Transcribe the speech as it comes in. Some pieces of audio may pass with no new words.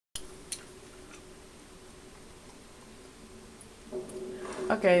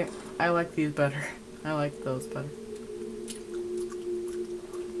Okay, I like these better. I like those better.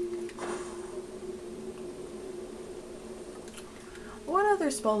 What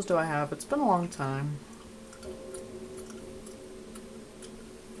other spells do I have? It's been a long time.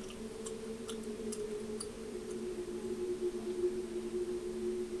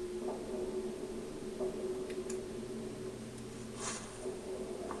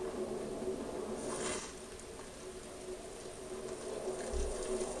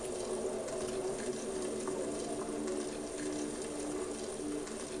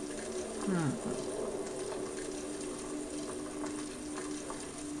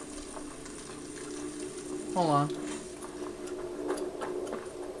 Hold on.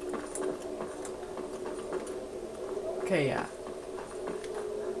 Okay, yeah.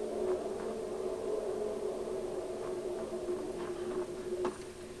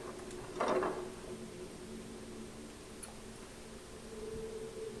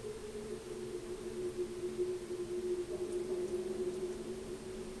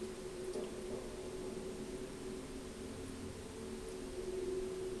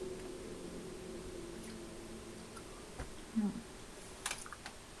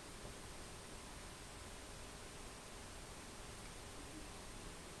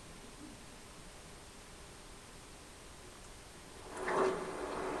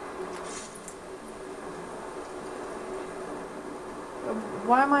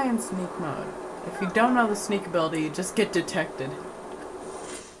 Why am I in sneak mode? If you don't know the sneak ability, you just get detected.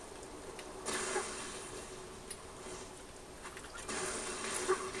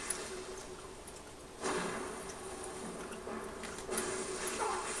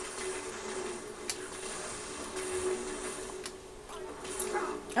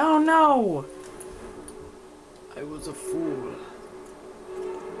 Oh no! I was a fool.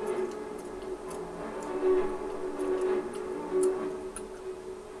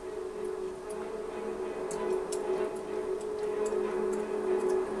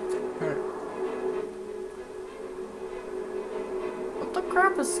 What the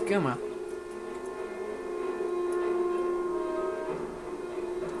crap is skooma?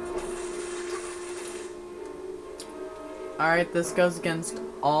 Alright, this goes against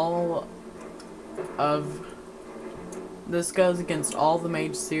all of... This goes against all the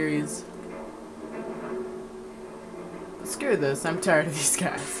mage series. Screw this, I'm tired of these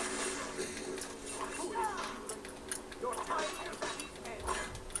guys.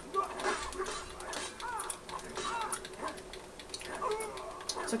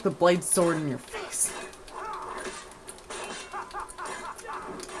 It's like the blade sword in your face.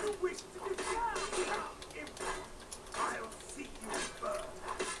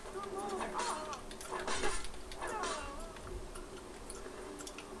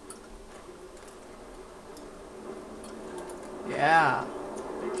 Yeah.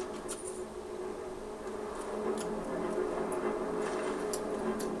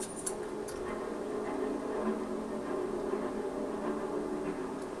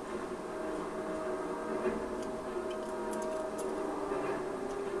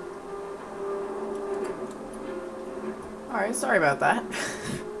 Alright, sorry about that.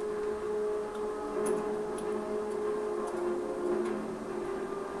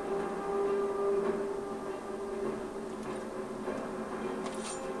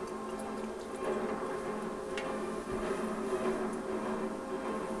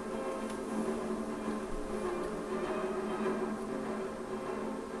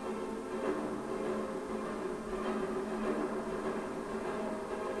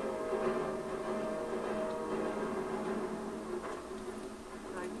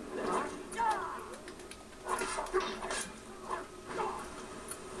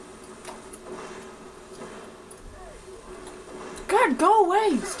 God, go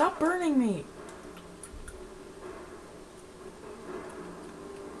away! Stop burning me!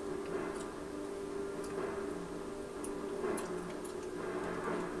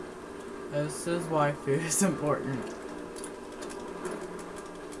 This is why food is important.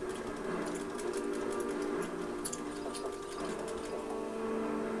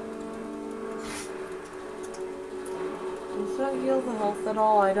 Does that heal the health at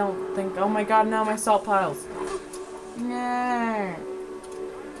all? I don't think. Oh my god, now my salt piles. No.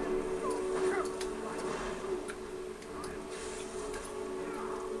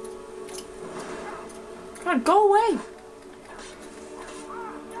 God, go away!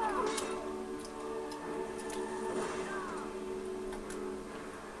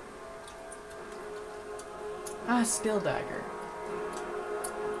 Ah, steel dagger.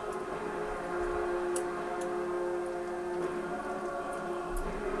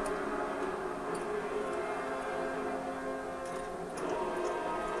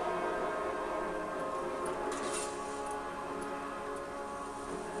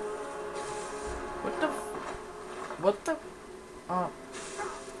 What the?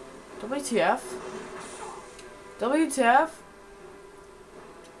 WTF? WTF?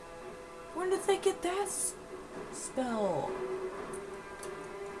 When did they get that spell?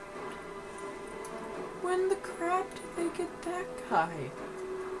 When the crap did they get that guy?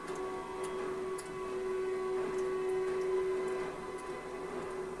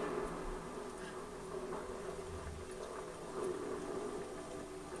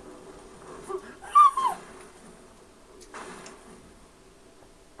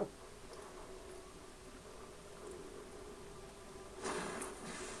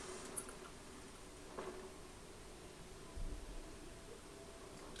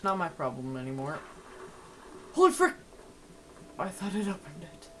 Not my problem anymore. Holy frick! I thought it opened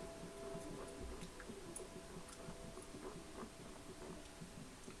it.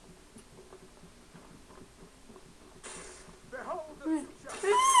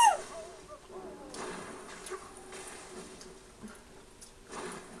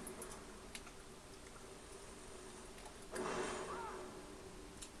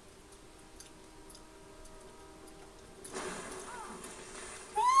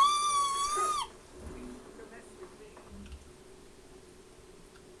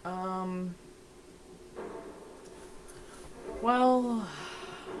 Well,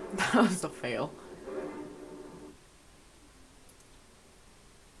 that was a fail.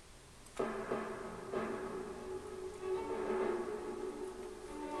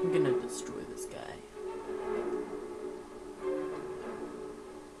 I'm gonna destroy this guy.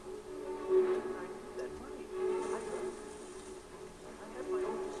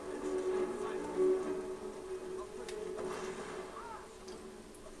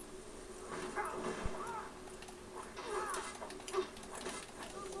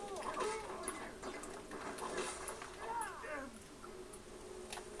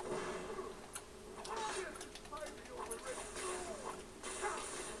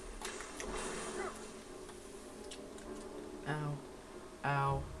 Ow.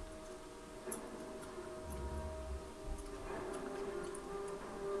 Ow.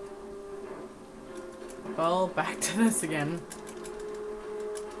 Well, back to this again.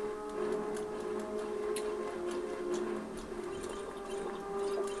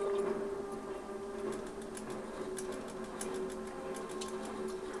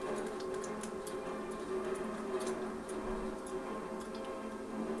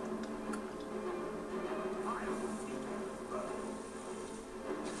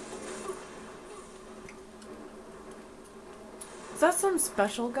 Is that some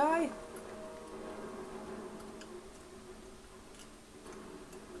special guy?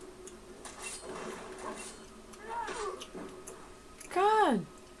 God!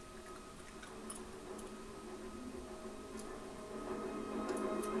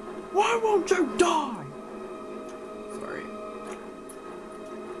 Why won't you die? Sorry.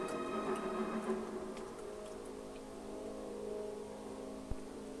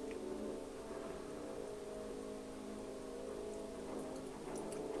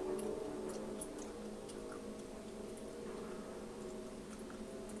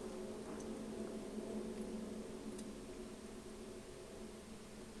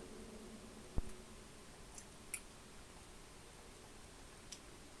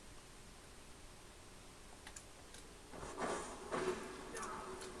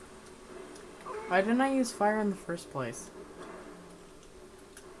 Why didn't I use fire in the first place?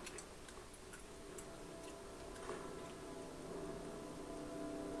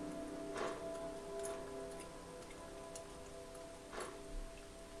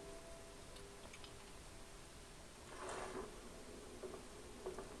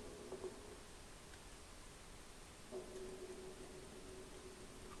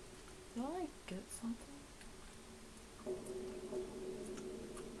 Did I get something?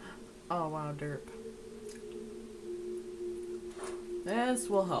 Oh wow, derp. This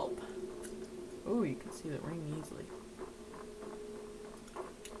will help. Ooh, you can see the ring easily.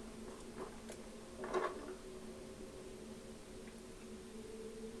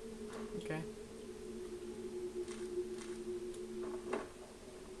 Okay.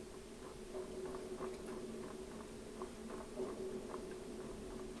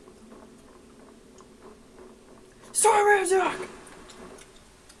 Sorry, Razak!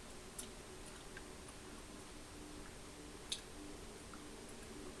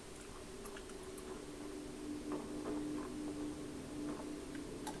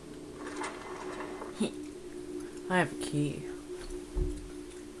 I have a key.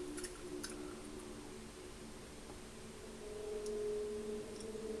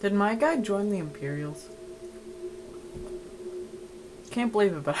 Did my guy join the Imperials? Can't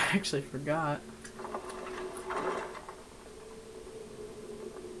believe it, but I actually forgot.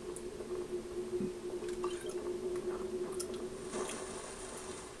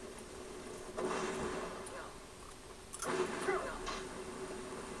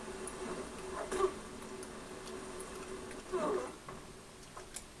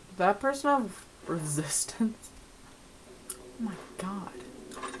 that person have resistance? Oh my god.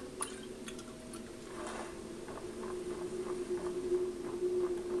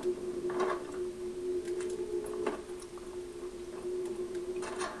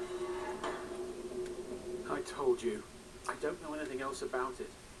 I told you. I don't know anything else about it.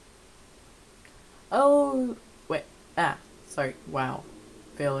 Oh, wait. Ah, sorry. Wow.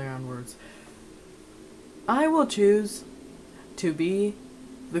 Failure on words. I will choose to be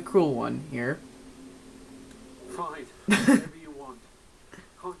the cruel one here. Fine. Whatever you want.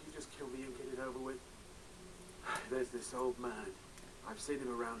 Can't you just kill me and get it over with? There's this old man. I've seen him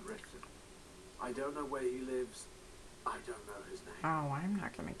around Riften. I don't know where he lives. I don't know his name. Oh, I'm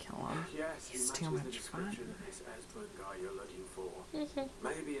not gonna kill him. Yes, He's he too matches the much fun. description of this Esbern guy you're looking for.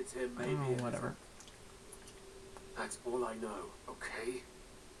 Maybe it's him, maybe Oh, it whatever. isn't. That's all I know, okay?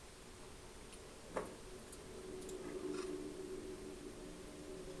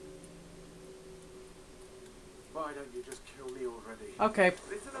 Why don't you just kill me already? Okay.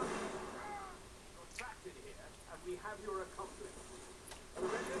 Listen up. You're trapped in here, and we have your accomplice.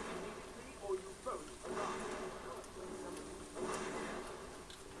 Surrender immediately, or you both die.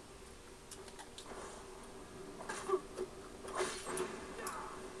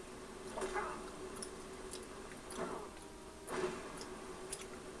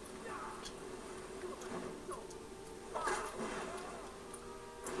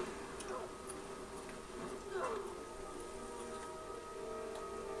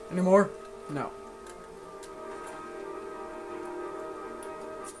 Any more? No.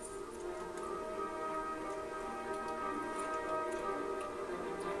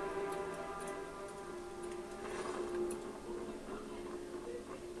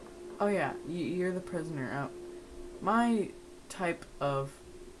 Oh yeah, you're the prisoner. Oh, my type of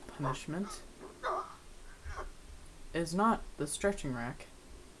punishment is not the stretching rack.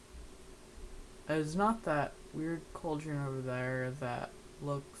 It is not that weird cauldron over there that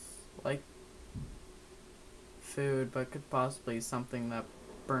looks like food, but could possibly be something that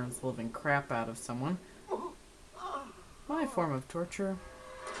burns the living crap out of someone. My form of torture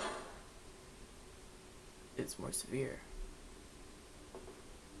is more severe.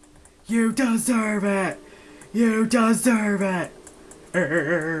 You deserve it! You deserve it!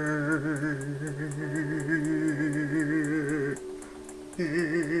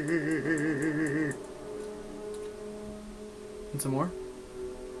 And some more?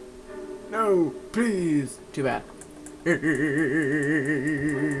 No, please! Too bad.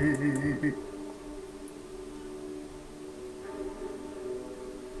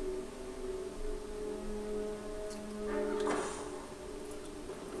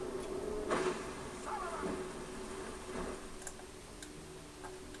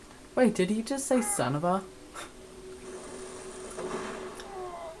 Wait, did he just say son of a?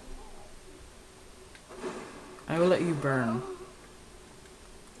 I will let you burn.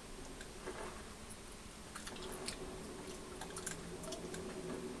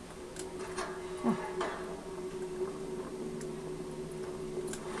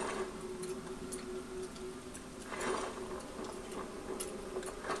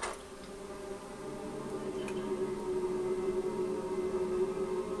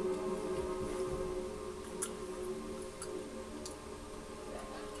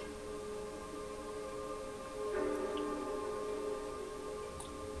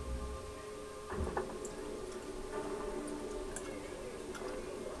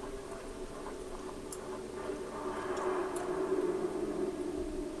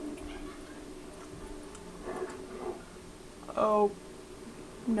 Oh,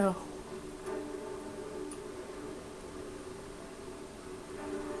 no.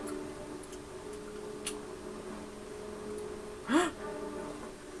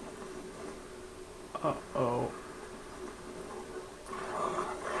 Uh-oh.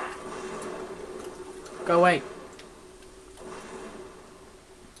 Go away.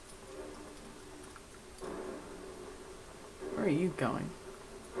 Where are you going?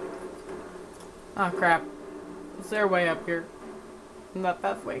 Oh, crap. Is there a way up here? In that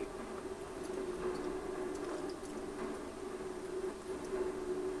pathway?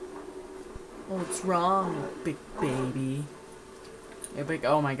 What's wrong, big baby? Hey, big.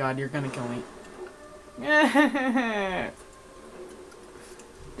 Oh my god, you're gonna kill me.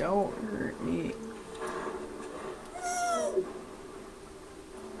 Don't hurt me.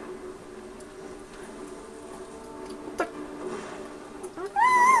 What the?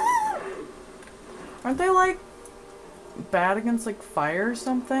 Aren't they like bad against like fire or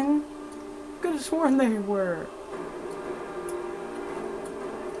something? Could have sworn they were.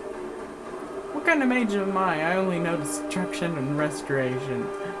 What kind of mage am I? I only know destruction and restoration.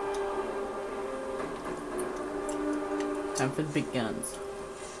 Time for the big guns.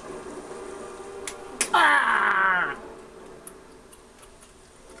 Ah!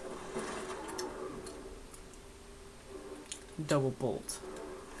 Double bolt.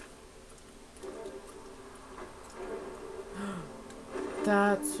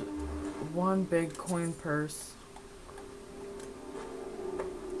 That's one big coin purse.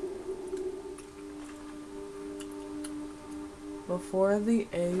 Before the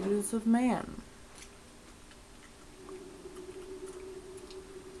ages of man.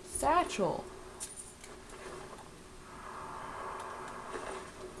 Satchel.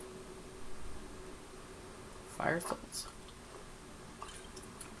 Fire salts.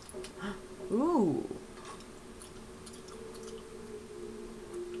 Ooh.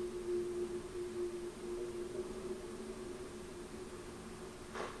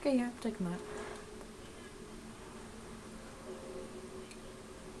 Okay, yeah, I'm taking that.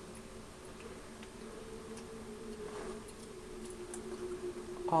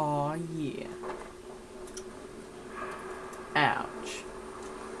 Aw, yeah. Ouch.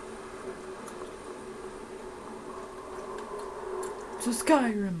 It's a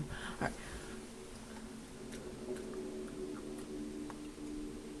Skyrim. Alright.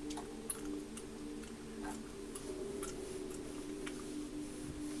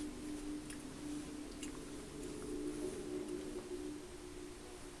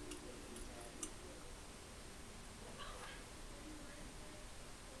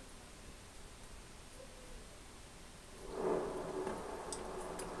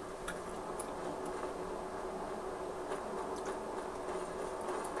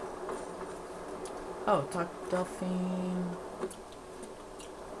 Oh, talk to Delphine.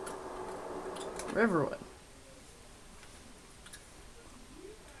 Riverwood.